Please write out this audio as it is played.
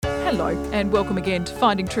Hello and welcome again to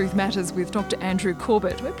Finding Truth Matters with Dr. Andrew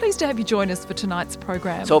Corbett. We're pleased to have you join us for tonight's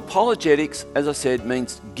program. So apologetics, as I said,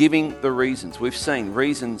 means giving the reasons. We've seen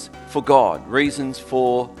reasons for God, reasons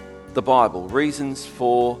for the Bible, reasons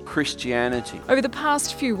for Christianity. Over the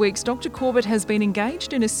past few weeks, Dr. Corbett has been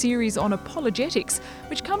engaged in a series on apologetics,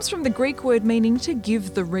 which comes from the Greek word meaning to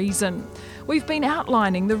give the reason. We've been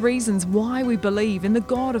outlining the reasons why we believe in the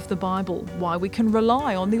God of the Bible, why we can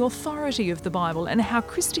rely on the authority of the Bible, and how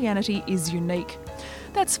Christianity is unique.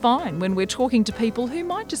 That's fine when we're talking to people who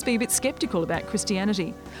might just be a bit sceptical about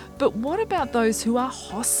Christianity. But what about those who are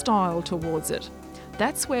hostile towards it?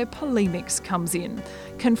 That's where polemics comes in,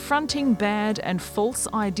 confronting bad and false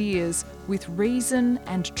ideas with reason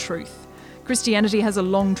and truth. Christianity has a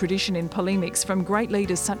long tradition in polemics from great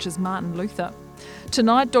leaders such as Martin Luther.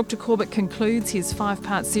 Tonight, Dr. Corbett concludes his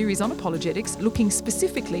 5-part series on apologetics, looking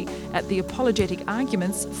specifically at the apologetic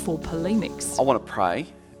arguments for polemics. I want to pray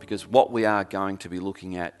because what we are going to be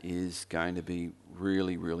looking at is going to be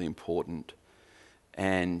really, really important.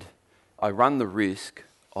 And I run the risk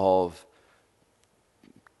of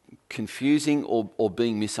confusing or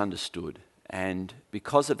being misunderstood. And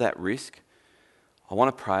because of that risk, I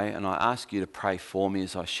want to pray, and I ask you to pray for me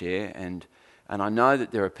as I share. And I know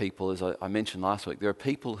that there are people, as I mentioned last week, there are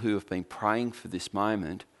people who have been praying for this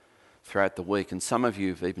moment throughout the week. And some of you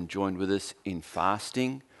have even joined with us in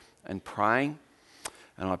fasting and praying.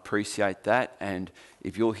 And I appreciate that. And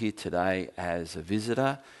if you're here today as a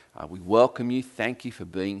visitor, we welcome you. Thank you for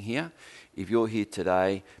being here. If you're here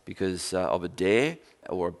today because of a dare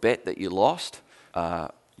or a bet that you lost,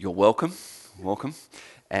 you're welcome. Welcome.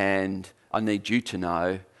 And I need you to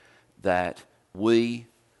know that we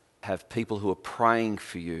have people who are praying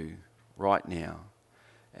for you right now.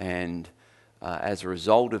 And as a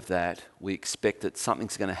result of that, we expect that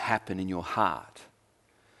something's going to happen in your heart.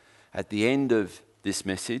 At the end of this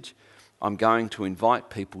message, I'm going to invite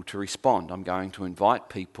people to respond. I'm going to invite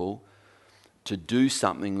people to do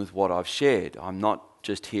something with what I've shared. I'm not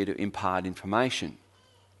just here to impart information.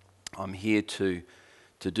 I'm here to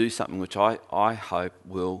do something which I hope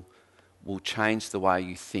will change the way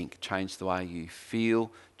you think, change the way you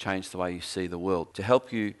feel, change the way you see the world. To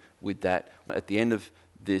help you with that, at the end of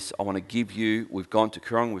this, I want to give you, we've gone to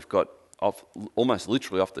Koorong, we've got almost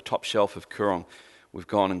literally off the top shelf of Koorong, we've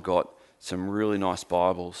gone and got some really nice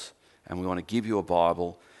Bibles, and we want to give you a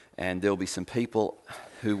Bible, and there'll be some people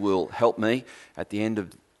who will help me at the end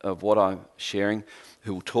of what I'm sharing,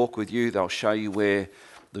 who will talk with you. They'll show you where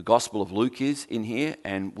the Gospel of Luke is in here,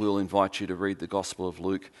 and we'll invite you to read the Gospel of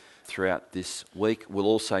Luke throughout this week. We'll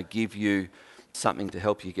also give you something to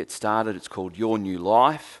help you get started. It's called Your New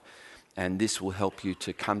Life, and this will help you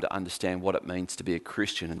to come to understand what it means to be a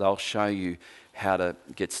Christian, and they'll show you how to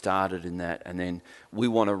get started in that. And then we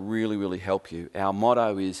want to really, really help you. Our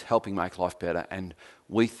motto is helping make life better, and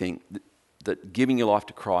we think that giving your life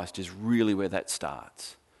to Christ is really where that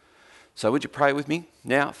starts. So would you pray with me?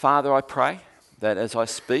 Now, Father, I pray that as I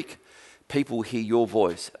speak, people will hear your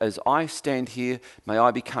voice. As I stand here, may I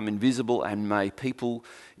become invisible, and may people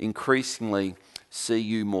increasingly see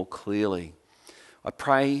you more clearly. I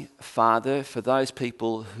pray, Father, for those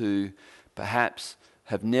people who perhaps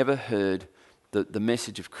have never heard the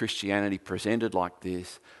message of Christianity presented like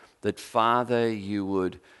this, that, Father, you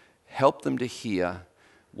would help them to hear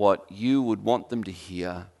what you would want them to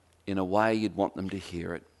hear in a way you'd want them to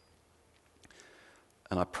hear it.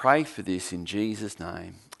 And I pray for this in Jesus'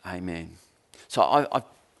 name. Amen. So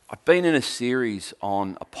I've been in a series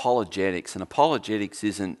on apologetics, and apologetics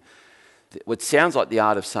isn't what sounds like the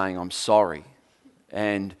art of saying I'm sorry.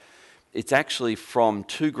 And it's actually from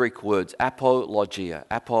two Greek words, apologia,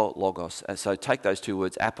 apologos. So take those two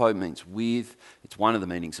words. Apo means with, it's one of the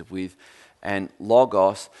meanings of with, and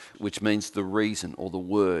logos, which means the reason or the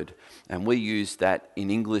word. And we use that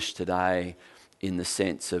in English today in the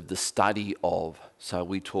sense of the study of. So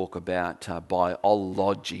we talk about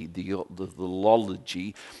biology. The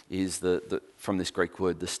logy is from this Greek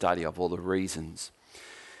word, the study of, or the reasons.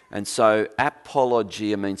 And so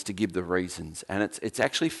apologia means to give the reasons. And it's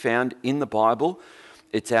actually found in the Bible.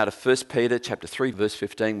 It's out of 1 Peter chapter 3, verse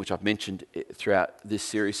 15, which I've mentioned throughout this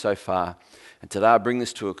series so far. And today I bring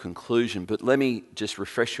this to a conclusion. But let me just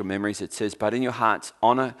refresh your memories. It says, "But in your hearts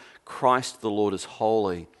honour Christ the Lord as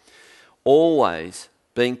holy, always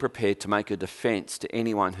being prepared to make a defence to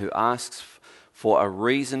anyone who asks for a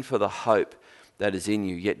reason for the hope that is in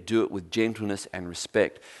you, yet do it with gentleness and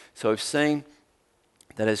respect." So we've seen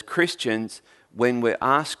that as Christians, when we're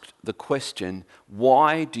asked the question,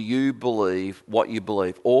 why do you believe what you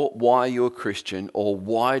believe, or why are you a Christian, or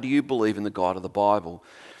why do you believe in the God of the Bible,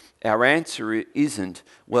 our answer isn't,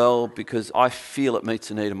 well, because I feel it meets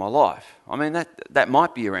the need of my life. I mean, that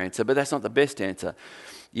might be your answer, but that's not the best answer.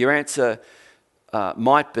 Your answer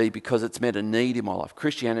might be because it's met a need in my life.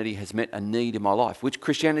 Christianity has met a need in my life, which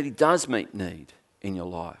Christianity does meet need in your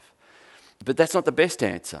life. But that's not the best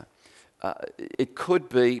answer. It could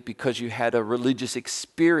be because you had a religious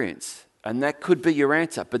experience, and that could be your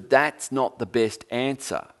answer, but that's not the best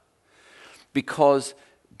answer. Because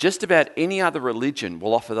just about any other religion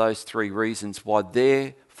will offer those three reasons why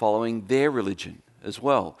they're following their religion as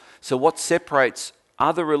well. So what separates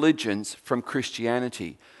other religions from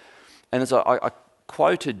Christianity? And as I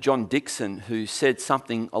quoted John Dixon, who said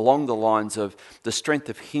something along the lines of the strength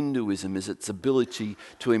of Hinduism is its ability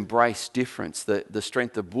to embrace difference. The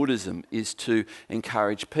strength of Buddhism is to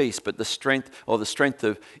encourage peace. But the strength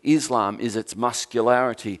of Islam is its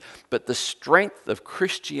muscularity. But the strength of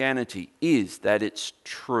Christianity is that it's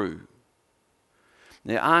true.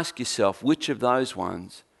 Now ask yourself, which of those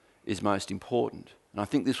ones is most important? And I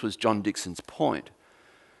think this was John Dixon's point.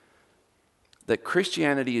 That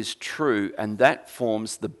Christianity is true, and that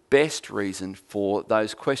forms the best reason for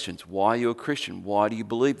those questions. Why are you a Christian? Why do you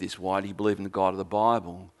believe this? Why do you believe in the God of the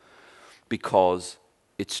Bible? Because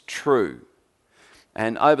it's true.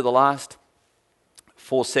 And over the last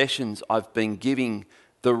 4 sessions, I've been giving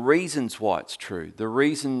the reasons why it's true, the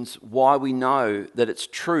reasons why we know that it's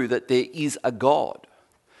true that there is a God.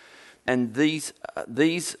 And these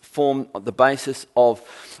form the basis of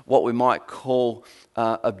what we might call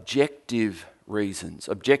objective reasons.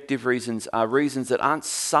 Objective reasons are reasons that aren't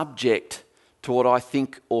subject to what I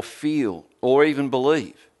think or feel or even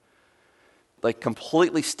believe. They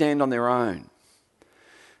completely stand on their own.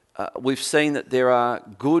 We've seen that there are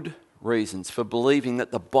good reasons for believing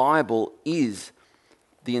that the Bible is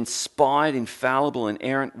the inspired, infallible,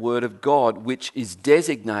 inerrant Word of God, which is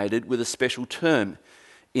designated with a special term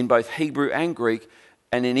in both Hebrew and Greek,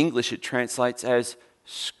 and in English it translates as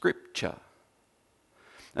Scripture.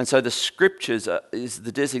 And so the Scriptures is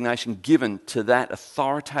the designation given to that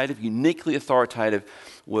authoritative, uniquely authoritative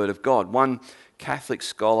Word of God. One Catholic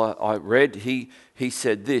scholar I read, he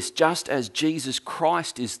said this: just as Jesus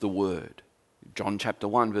Christ is the Word, John chapter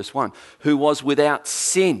 1 verse 1, who was without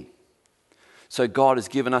sin, so God has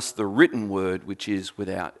given us the written Word which is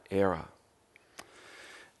without error.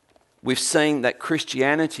 We've seen that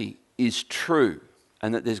Christianity is true,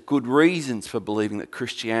 and that there's good reasons for believing that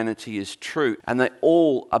Christianity is true, and they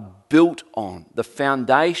all are built on the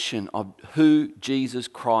foundation of who Jesus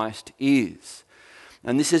Christ is.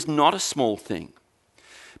 And this is not a small thing,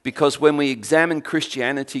 because when we examine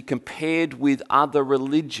Christianity compared with other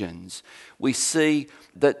religions, we see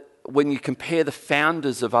that when you compare the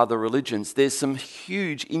founders of other religions, there's some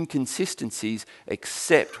huge inconsistencies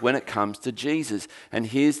except when it comes to Jesus. And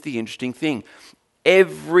here's the interesting thing.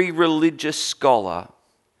 Every religious scholar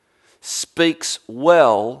speaks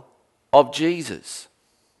well of Jesus.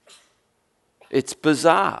 It's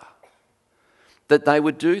bizarre that they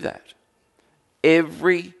would do that.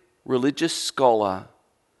 Every religious scholar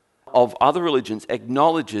of other religions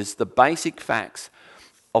acknowledges the basic facts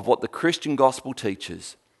of what the Christian gospel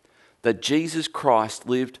teaches, that Jesus Christ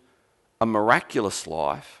lived a miraculous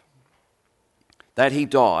life, that he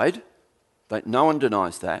died, that no one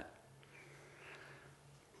denies that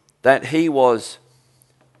he was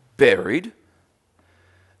buried,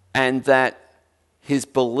 and that his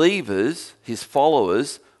believers, his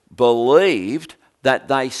followers, believed that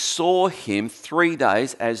they saw him 3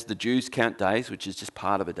 days, as the Jews count days, which is just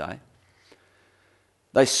part of a day.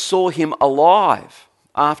 They saw him alive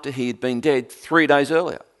after he had been dead 3 days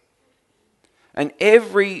earlier. And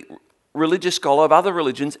every religious scholar of other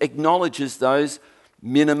religions acknowledges those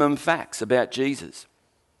minimum facts about Jesus.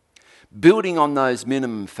 Building on those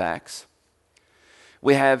minimum facts,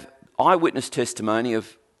 we have eyewitness testimony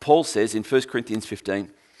of, Paul says in 1 Corinthians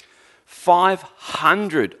 15,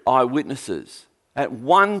 500 eyewitnesses at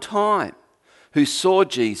one time who saw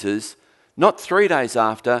Jesus, not 3 days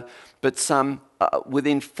after, but some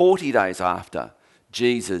within 40 days after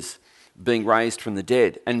Jesus being raised from the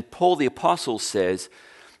dead. And Paul the Apostle says,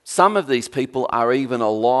 some of these people are even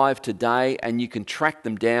alive today, and you can track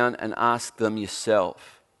them down and ask them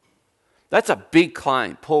yourself. That's a big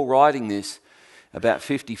claim. Paul writing this about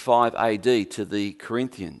 55 AD to the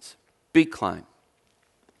Corinthians. Big claim.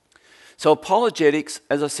 So apologetics,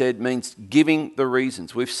 as I said, means giving the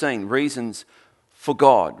reasons. We've seen reasons for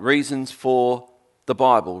God, reasons for the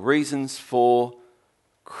Bible, reasons for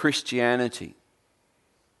Christianity.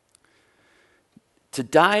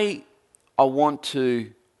 Today, I want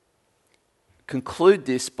to conclude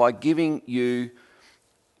this by giving you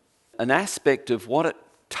an aspect of what it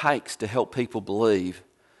takes to help people believe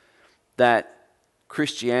that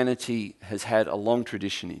Christianity has had a long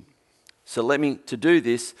tradition in. So to do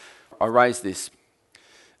this, I raise this.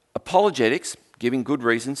 Apologetics, giving good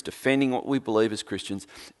reasons, defending what we believe as Christians,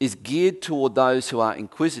 is geared toward those who are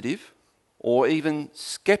inquisitive or even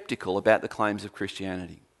skeptical about the claims of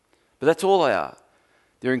Christianity. But that's all they are.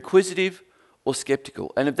 They're inquisitive or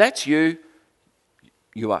skeptical. And if that's you,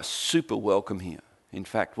 you are super welcome here. In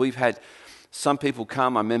fact, we've had some people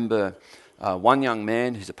come. I remember one young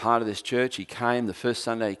man who's a part of this church. He came the first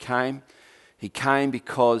Sunday he came. He came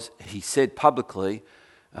because he said publicly,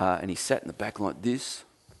 and he sat in the back like this.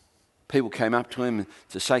 People came up to him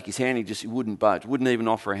to shake his hand. He wouldn't budge, wouldn't even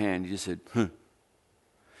offer a hand. He just said, "Huh."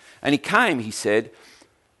 And he came, he said,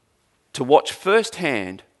 to watch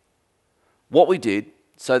firsthand what we did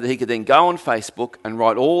so that he could then go on Facebook and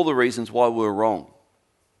write all the reasons why we were wrong.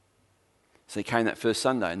 So he came that first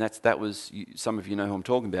Sunday, and that was, some of you know who I'm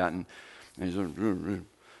talking about, and he's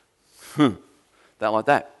that like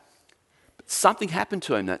that. But something happened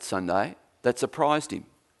to him that Sunday that surprised him.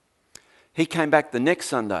 He came back the next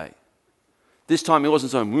Sunday. This time he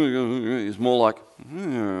wasn't so, he was more like,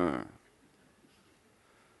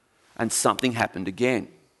 and something happened again.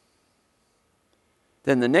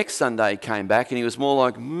 Then the next Sunday he came back and he was more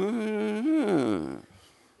like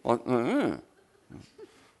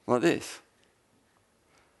this.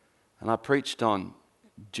 And I preached on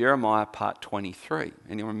Jeremiah part 23.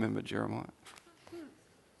 Anyone remember Jeremiah?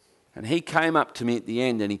 And he came up to me at the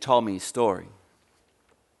end and he told me his story.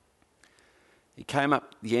 He came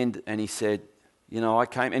up at the end and he said,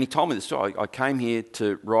 and he told me the story. I came here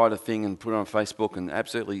to write a thing and put it on Facebook and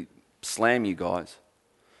absolutely slam you guys.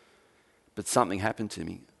 But something happened to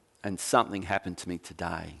me, and something happened to me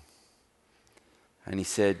today. And he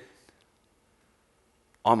said,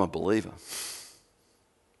 I'm a believer.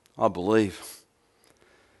 I believe.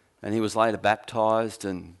 And he was later baptized,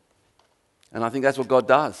 and I think that's what God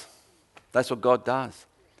does. That's what God does.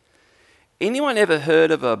 Anyone ever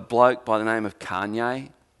heard of a bloke by the name of Kanye?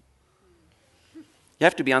 You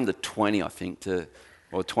have to be under 20, I think,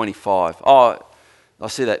 or 25. Oh, I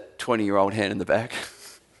see that 20-year-old hand in the back.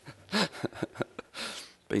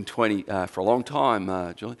 Been 20 for a long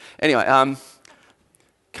time, Julie. Anyway,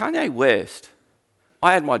 Kanye West,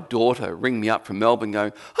 I had my daughter ring me up from Melbourne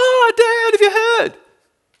going, "Oh, Dad, have you heard?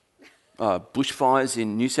 Bushfires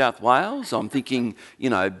in New South Wales." I'm thinking,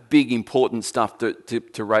 big important stuff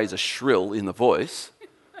to raise a shrill in the voice.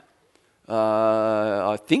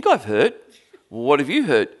 I think I've heard. Well, what have you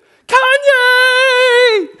heard?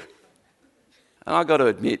 Kanye! And I got to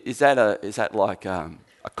admit, is that like a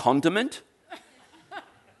condiment?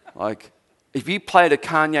 Like, if you played a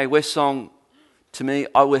Kanye West song to me,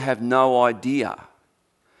 I would have no idea.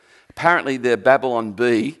 Apparently, the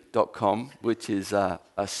BabylonBee.com, which is a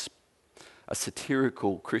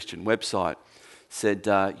satirical Christian website, said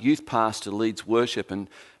youth pastor leads worship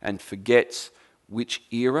and forgets which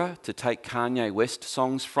era to take Kanye West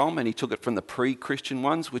songs from, and he took it from the pre-Christian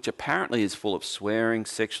ones, which apparently is full of swearing,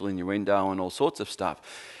 sexual innuendo, and all sorts of stuff.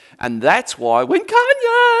 And that's why when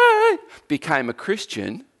Kanye became a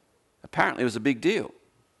Christian, apparently it was a big deal.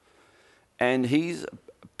 And he's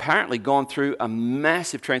apparently gone through a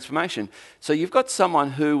massive transformation. So you've got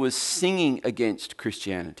someone who was singing against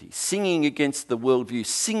Christianity, singing against the worldview,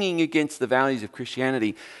 singing against the values of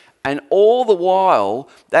Christianity, and all the while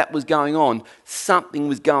that was going on, something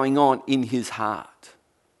was going on in his heart,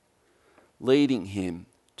 leading him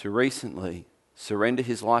to recently surrender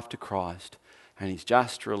his life to Christ. And he's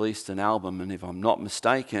just released an album, and if I'm not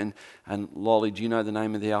mistaken, and Lolly, do you know the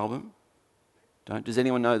name of the album? Does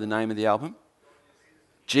anyone know the name of the album?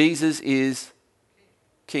 Jesus is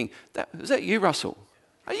King. Was that you, Russell?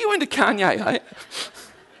 Are you into Kanye, eh?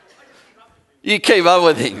 You keep up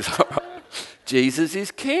with things. Jesus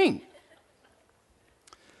is King.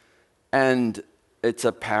 And it's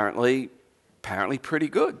apparently pretty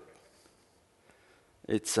good.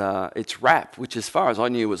 It's rap, which as far as I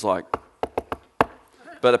knew was like,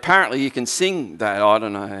 but apparently you can sing that. I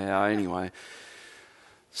don't know how anyway.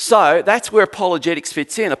 So that's where apologetics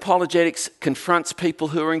fits in. Apologetics confronts people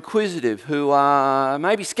who are inquisitive, who are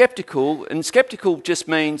maybe skeptical, and skeptical just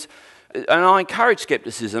means, and I encourage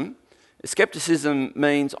skepticism. Skepticism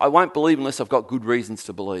means I won't believe unless I've got good reasons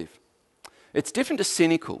to believe. It's different to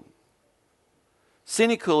cynical.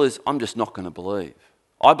 Cynical is I'm just not going to believe.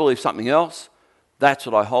 I believe something else, that's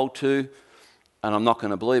what I hold to, and I'm not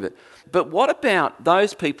going to believe it. But what about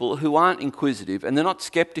those people who aren't inquisitive, and they're not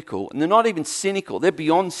skeptical, and they're not even cynical, they're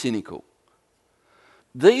beyond cynical?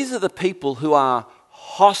 These are the people who are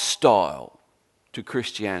hostile to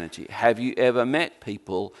Christianity. Have you ever met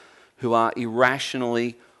people who are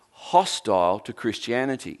irrationally hostile to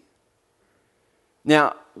Christianity?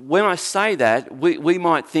 Now, when I say that, we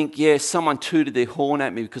might think, yeah, someone tooted their horn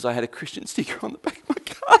at me because I had a Christian sticker on the back of my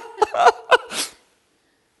car.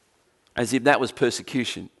 As if that was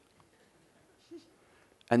persecution.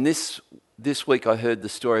 And this week I heard the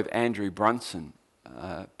story of Andrew Brunson,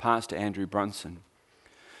 Pastor Andrew Brunson,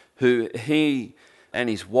 who he and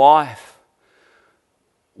his wife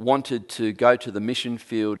wanted to go to the mission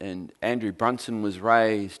field, and Andrew Brunson was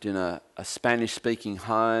raised in a Spanish-speaking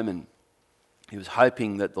home, and he was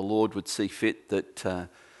hoping that the Lord would see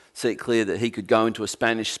it clear that he could go into a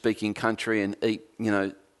Spanish-speaking country and eat,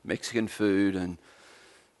 Mexican food and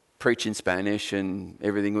preach in Spanish, and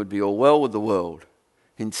everything would be all well with the world.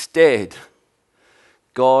 Instead,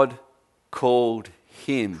 God called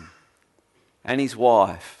him and his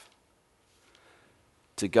wife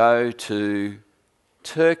to go to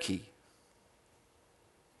Turkey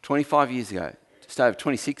 25 years ago, just over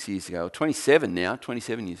 26 years ago, or 27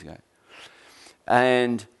 years ago.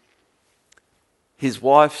 And his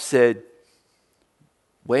wife said,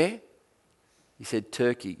 "Where?" He said,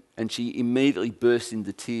 "Turkey." And she immediately burst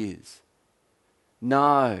into tears.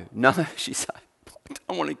 No, she said, "I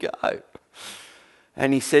don't want to go."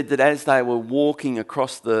 And he said that as they were walking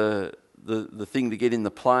across the thing to get in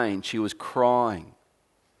the plane, she was crying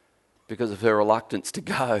because of her reluctance to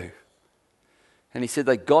go. And he said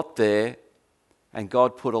they got there and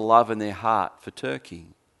God put a love in their heart for Turkey.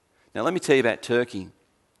 Now let me tell you about Turkey.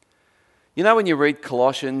 You know when you read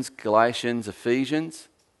Colossians, Galatians, Ephesians,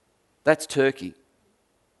 that's Turkey.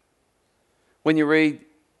 When you read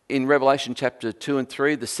in Revelation chapter 2 and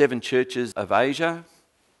 3, the 7 churches of Asia,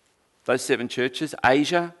 those 7 churches,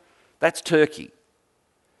 Asia, that's Turkey.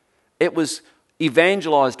 It was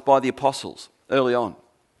evangelized by the apostles early on.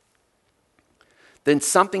 Then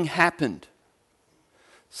something happened.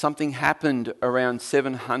 Something happened around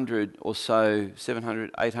 700 or so,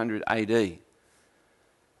 700, 800 AD.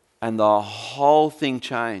 And the whole thing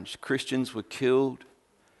changed. Christians were killed,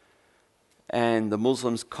 and the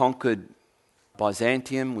Muslims conquered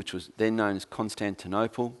Byzantium, which was then known as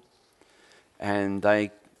Constantinople, and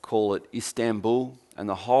they call it Istanbul, and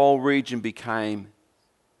the whole region became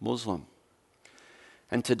Muslim.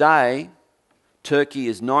 And today, Turkey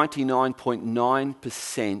is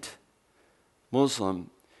 99.9% Muslim.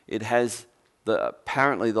 It has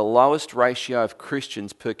apparently the lowest ratio of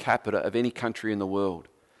Christians per capita of any country in the world.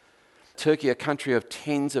 Turkey, a country of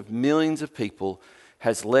tens of millions of people,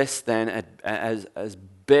 has less than, as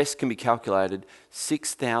best can be calculated,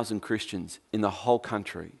 6,000 Christians in the whole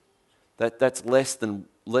country. That's less than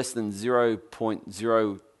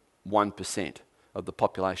 0.01% of the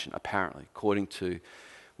population, apparently, according to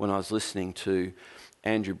when I was listening to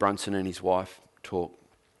Andrew Brunson and his wife talk.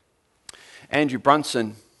 Andrew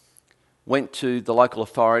Brunson went to the local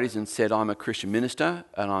authorities and said, "I'm a Christian minister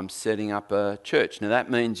and I'm setting up a church." Now that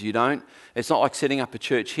means it's not like setting up a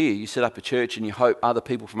church here. You set up a church and you hope other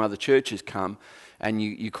people from other churches come, and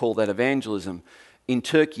you call that evangelism. In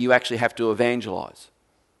Turkey, you actually have to evangelize.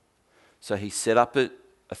 So he set up a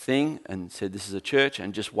thing and said, "This is a church,"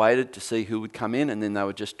 and just waited to see who would come in, and then they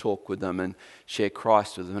would just talk with them and share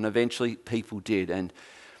Christ with them. And eventually people did. And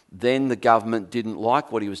then the government didn't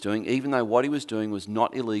like what he was doing, even though what he was doing was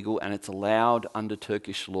not illegal and it's allowed under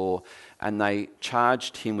Turkish law. And they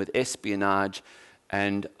charged him with espionage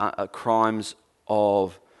and crimes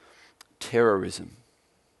of terrorism.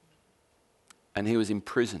 And he was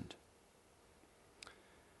imprisoned.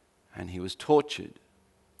 And he was tortured.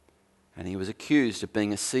 And he was accused of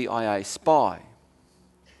being a CIA spy.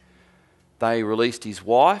 They released his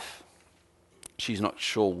wife. She's not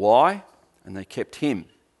sure why. And they kept him.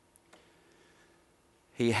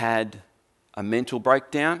 He had a mental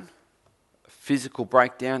breakdown, a physical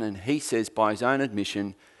breakdown, and he says by his own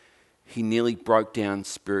admission, he nearly broke down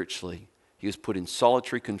spiritually. He was put in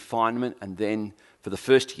solitary confinement, and then for the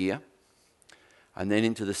first year, and then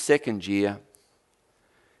into the second year,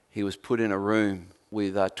 he was put in a room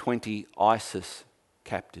with 20 ISIS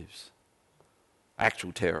captives,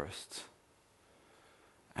 actual terrorists.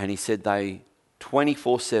 And he said they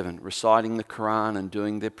 24/7 reciting the Quran and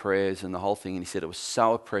doing their prayers and the whole thing. And he said it was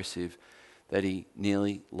so oppressive that he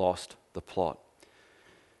nearly lost the plot.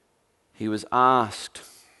 He was asked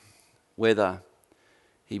whether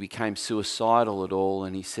he became suicidal at all,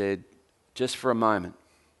 and he said, "Just for a moment.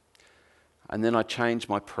 And then I changed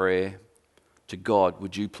my prayer to God,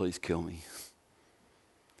 would you please kill me?"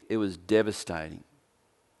 It was devastating.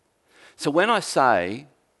 So when I say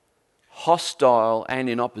hostile and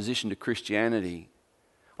in opposition to Christianity,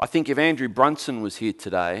 I think if Andrew Brunson was here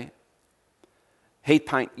today, he'd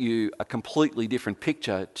paint you a completely different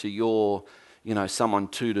picture to your someone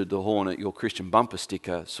tooted the horn at your Christian bumper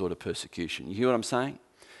sticker sort of persecution. You hear what I'm saying?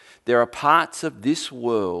 There are parts of this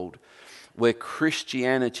world where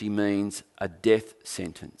Christianity means a death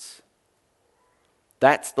sentence.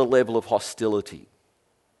 That's the level of hostility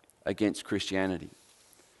against Christianity.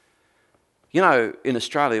 In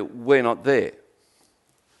Australia, we're not there.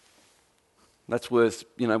 That's worth,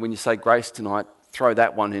 when you say grace tonight, throw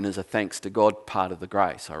that one in as a thanks to God part of the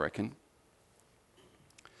grace, I reckon.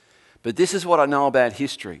 But this is what I know about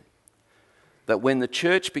history, that when the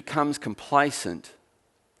church becomes complacent,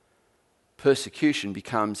 persecution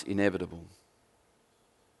becomes inevitable.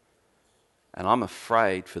 And I'm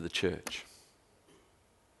afraid for the church.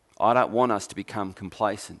 I don't want us to become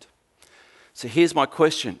complacent. So here's my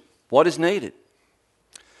question. What is needed?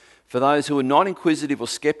 For those who are not inquisitive or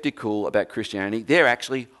skeptical about Christianity, they're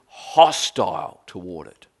actually hostile toward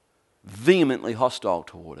it. Vehemently hostile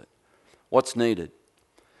toward it. What's needed?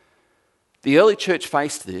 The early church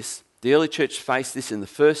faced this. The early church faced this in the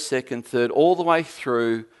first, second, third, all the way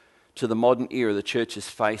through to the modern era. The church has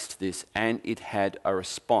faced this and it had a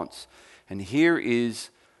response. And here is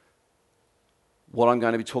what I'm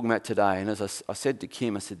going to be talking about today. And as I said to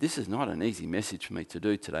Kim, I said, this is not an easy message for me to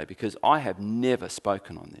do today because I have never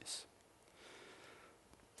spoken on this.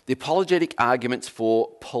 The apologetic arguments for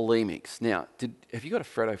polemics. Now, have you got a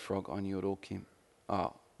Freddo frog on you at all, Kim?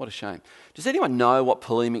 Oh, what a shame. Does anyone know what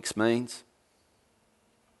polemics means?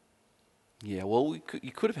 Yeah, well,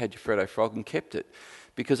 you could have had your Freddo frog and kept it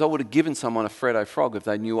because I would have given someone a Freddo frog if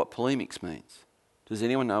they knew what polemics means. Does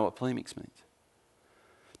anyone know what polemics means?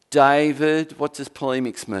 David, what does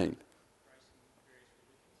polemics mean?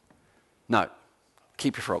 No.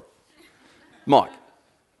 Keep your frog. Mike.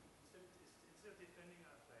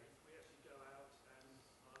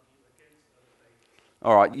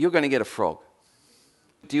 All right, you're going to get a frog.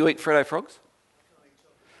 Do you eat Freddo frogs?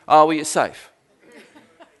 Oh, well, you're safe.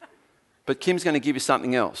 But Kim's going to give you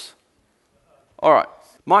something else. All right,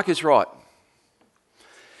 Mike is right.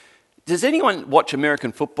 Does anyone watch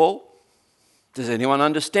American football? Does anyone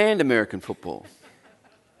understand American football?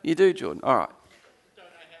 You do, Jordan. All right.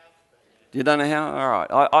 You don't know how? All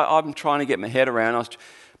right. I'm trying to get my head around.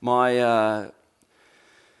 My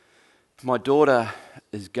daughter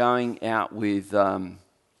is going out with an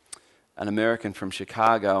American from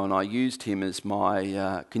Chicago, and I used him as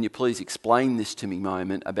my can you please explain this to me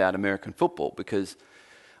moment about American football, because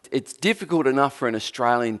it's difficult enough for an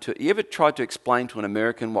Australian to... You ever tried to explain to an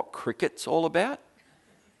American what cricket's all about?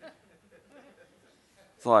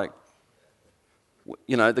 It's like,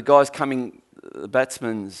 the guy's coming, the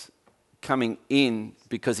batsman's coming in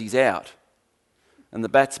because he's out. And the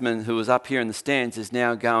batsman who was up here in the stands is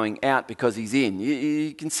now going out because he's in.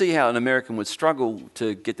 You can see how an American would struggle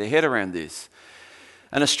to get their head around this.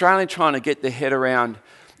 An Australian trying to get their head around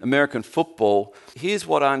American football, here's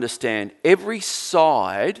what I understand. Every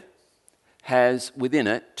side has within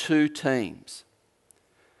it two teams.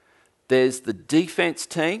 There's the defence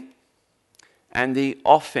team and the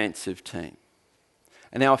offensive team.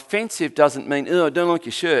 And now offensive doesn't mean, I don't like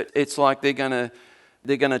your shirt. It's like they're going to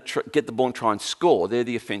get the ball and try and score. They're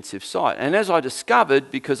the offensive side. And as I discovered,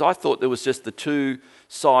 because I thought there was just the two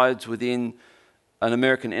sides within an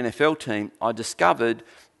American NFL team, I discovered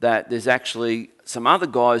that there's actually some other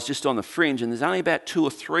guys just on the fringe, and there's only about 2 or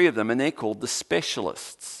 3 of them, and they're called the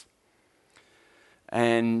specialists.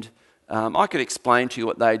 And I could explain to you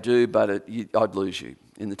what they do, but I'd lose you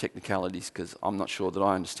in the technicalities because I'm not sure that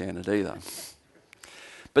I understand it either.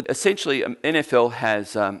 But essentially, NFL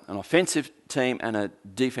has an offensive team and a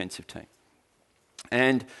defensive team.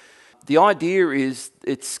 And the idea is,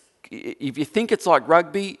 if you think it's like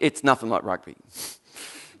rugby, it's nothing like rugby.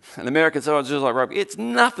 And Americans say, it's just like rugby. It's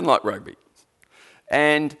nothing like rugby.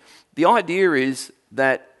 And the idea is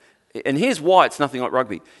that, and here's why it's nothing like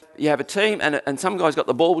rugby. You have a team, and some guy's got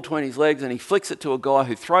the ball between his legs, and he flicks it to a guy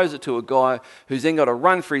who throws it to a guy who's then got to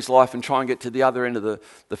run for his life and try and get to the other end of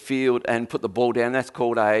the field and put the ball down. That's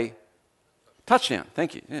called a touchdown.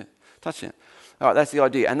 Thank you. Yeah, touchdown. All right, that's the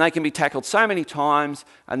idea. And they can be tackled so many times,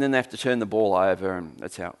 and then they have to turn the ball over, and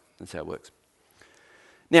that's how it works.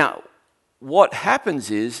 Now, what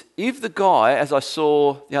happens is, if the guy, as I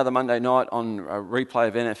saw the other Monday night on a replay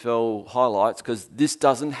of NFL highlights, because this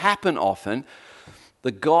doesn't happen often,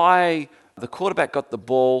 the quarterback got the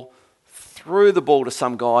ball, threw the ball to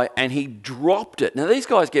some guy, and he dropped it. Now, these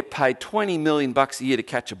guys get paid $20 million a year to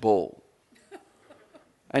catch a ball.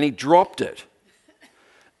 And he dropped it.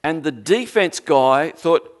 And the defense guy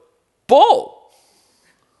thought, ball!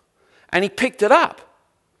 And he picked it up.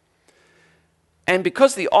 And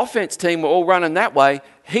because the offense team were all running that way,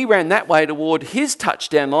 he ran that way toward his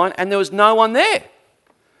touchdown line, and there was no one there.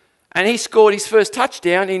 And he scored his first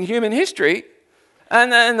touchdown in human history.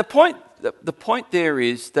 And the point there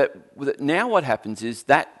is that now what happens is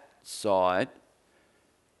that side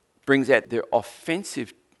brings out their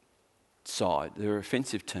offensive side, their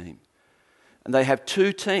offensive team. And they have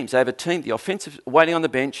two teams. They have a team, the offensive, waiting on the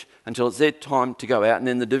bench until it's their time to go out, and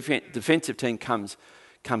then the defensive team comes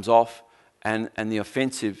off, and the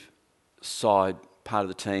offensive side part of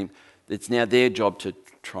the team, it's now their job to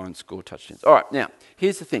try and score touchdowns. All right, now,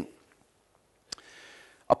 here's the thing.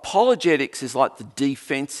 Apologetics is like the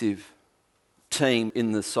defensive team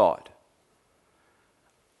in the side.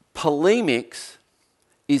 Polemics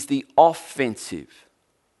is the offensive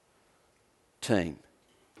team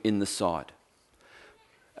in the side.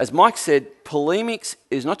 As Mike said, polemics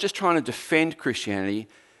is not just trying to defend Christianity,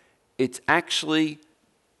 it's actually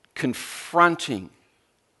confronting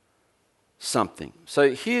something.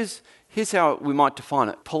 So here's how we might define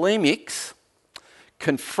it. Polemics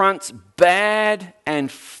confronts bad and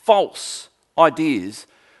false ideas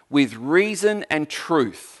with reason and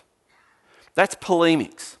truth. That's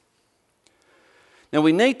polemics. Now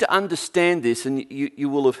we need to understand this, and you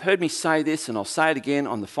will have heard me say this, and I'll say it again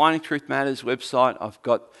on the Finding Truth Matters website. I've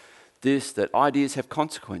got this, that ideas have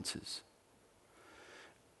consequences.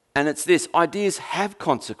 And it's this, ideas have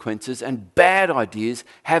consequences and bad ideas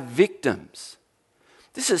have victims.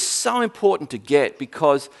 This is so important to get,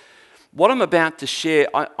 because what I'm about to share,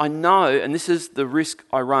 I know, and this is the risk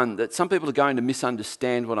I run, that some people are going to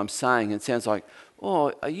misunderstand what I'm saying. It sounds like,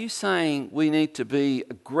 oh, are you saying we need to be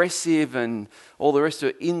aggressive and all the rest of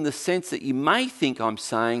it, in the sense that you may think I'm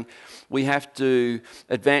saying we have to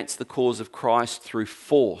advance the cause of Christ through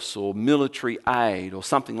force or military aid or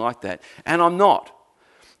something like that. And I'm not.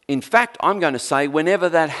 In fact, I'm going to say whenever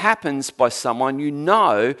that happens by someone, you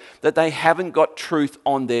know that they haven't got truth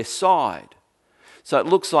on their side. So it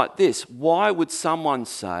looks like this. Why would someone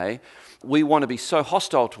say, we want to be so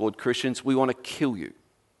hostile toward Christians, we want to kill you?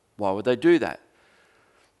 Why would they do that?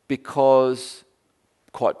 Because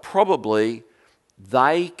quite probably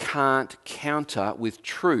they can't counter with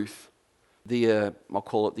truth I'll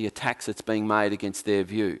call it the attacks that's being made against their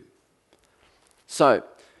view. So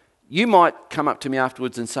you might come up to me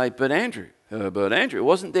afterwards and say, but Andrew,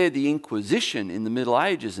 wasn't there the Inquisition in the Middle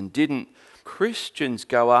Ages, and didn't Christians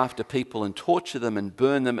go after people and torture them and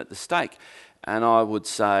burn them at the stake? And I would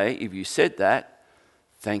say, if you said that,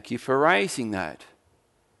 thank you for raising that.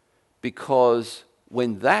 Because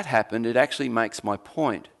when that happened, it actually makes my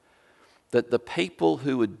point that the people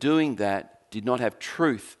who were doing that did not have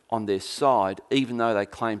truth on their side, even though they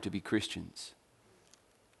claimed to be Christians.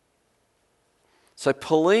 So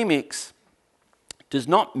polemics does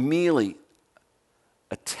not merely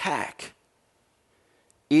attack,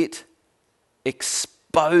 it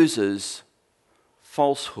exposes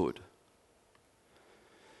falsehood.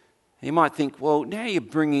 You might think, well, now you're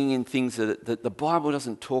bringing in things that the Bible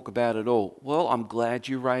doesn't talk about at all. Well, I'm glad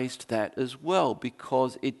you raised that as well,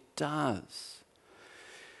 because it does.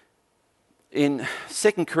 In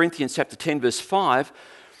 2 Corinthians chapter 10, verse 5,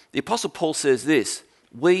 the Apostle Paul says this,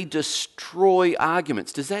 we destroy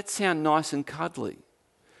arguments. Does that sound nice and cuddly?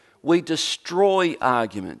 We destroy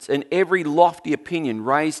arguments and every lofty opinion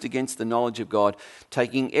raised against the knowledge of God,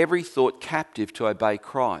 taking every thought captive to obey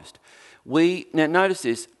Christ. Now notice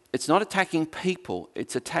this, it's not attacking people,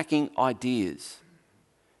 it's attacking ideas.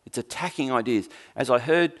 It's attacking ideas. As I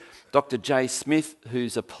heard Dr. J. Smith,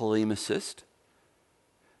 who's a polemicist,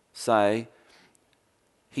 say,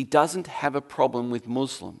 he doesn't have a problem with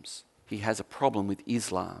Muslims. He has a problem with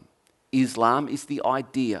Islam. Islam is the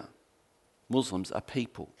idea. Muslims are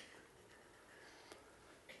people.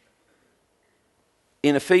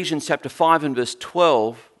 In Ephesians chapter 5 and verse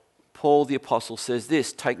 12, Paul the Apostle says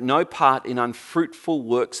this, take no part in unfruitful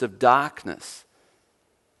works of darkness,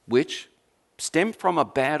 which stem from a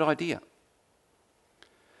bad idea.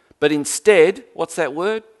 But instead, what's that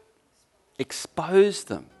word? Expose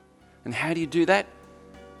them. And how do you do that?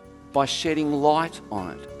 By shedding light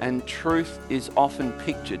on it. And truth is often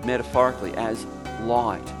pictured metaphorically as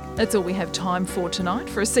light. That's all we have time for tonight.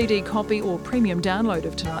 For a CD copy or premium download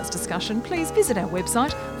of tonight's discussion, please visit our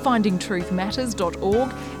website,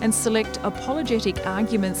 findingtruthmatters.org, and select Apologetic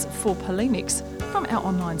Arguments for Polemics from our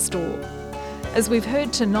online store. As we've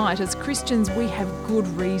heard tonight, as Christians, we have good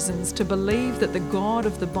reasons to believe that the God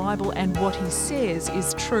of the Bible and what he says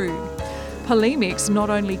is true. Polemics not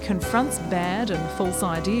only confronts bad and false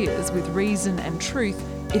ideas with reason and truth,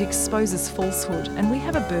 it exposes falsehood, and we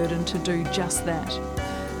have a burden to do just that.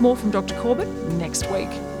 More from Dr. Corbett next week.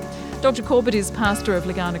 Dr. Corbett is pastor of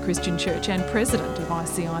Legana Christian Church and president of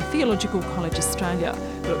ICI Theological College Australia.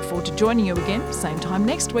 We look forward to joining you again, same time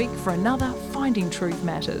next week, for another Finding Truth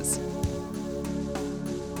Matters.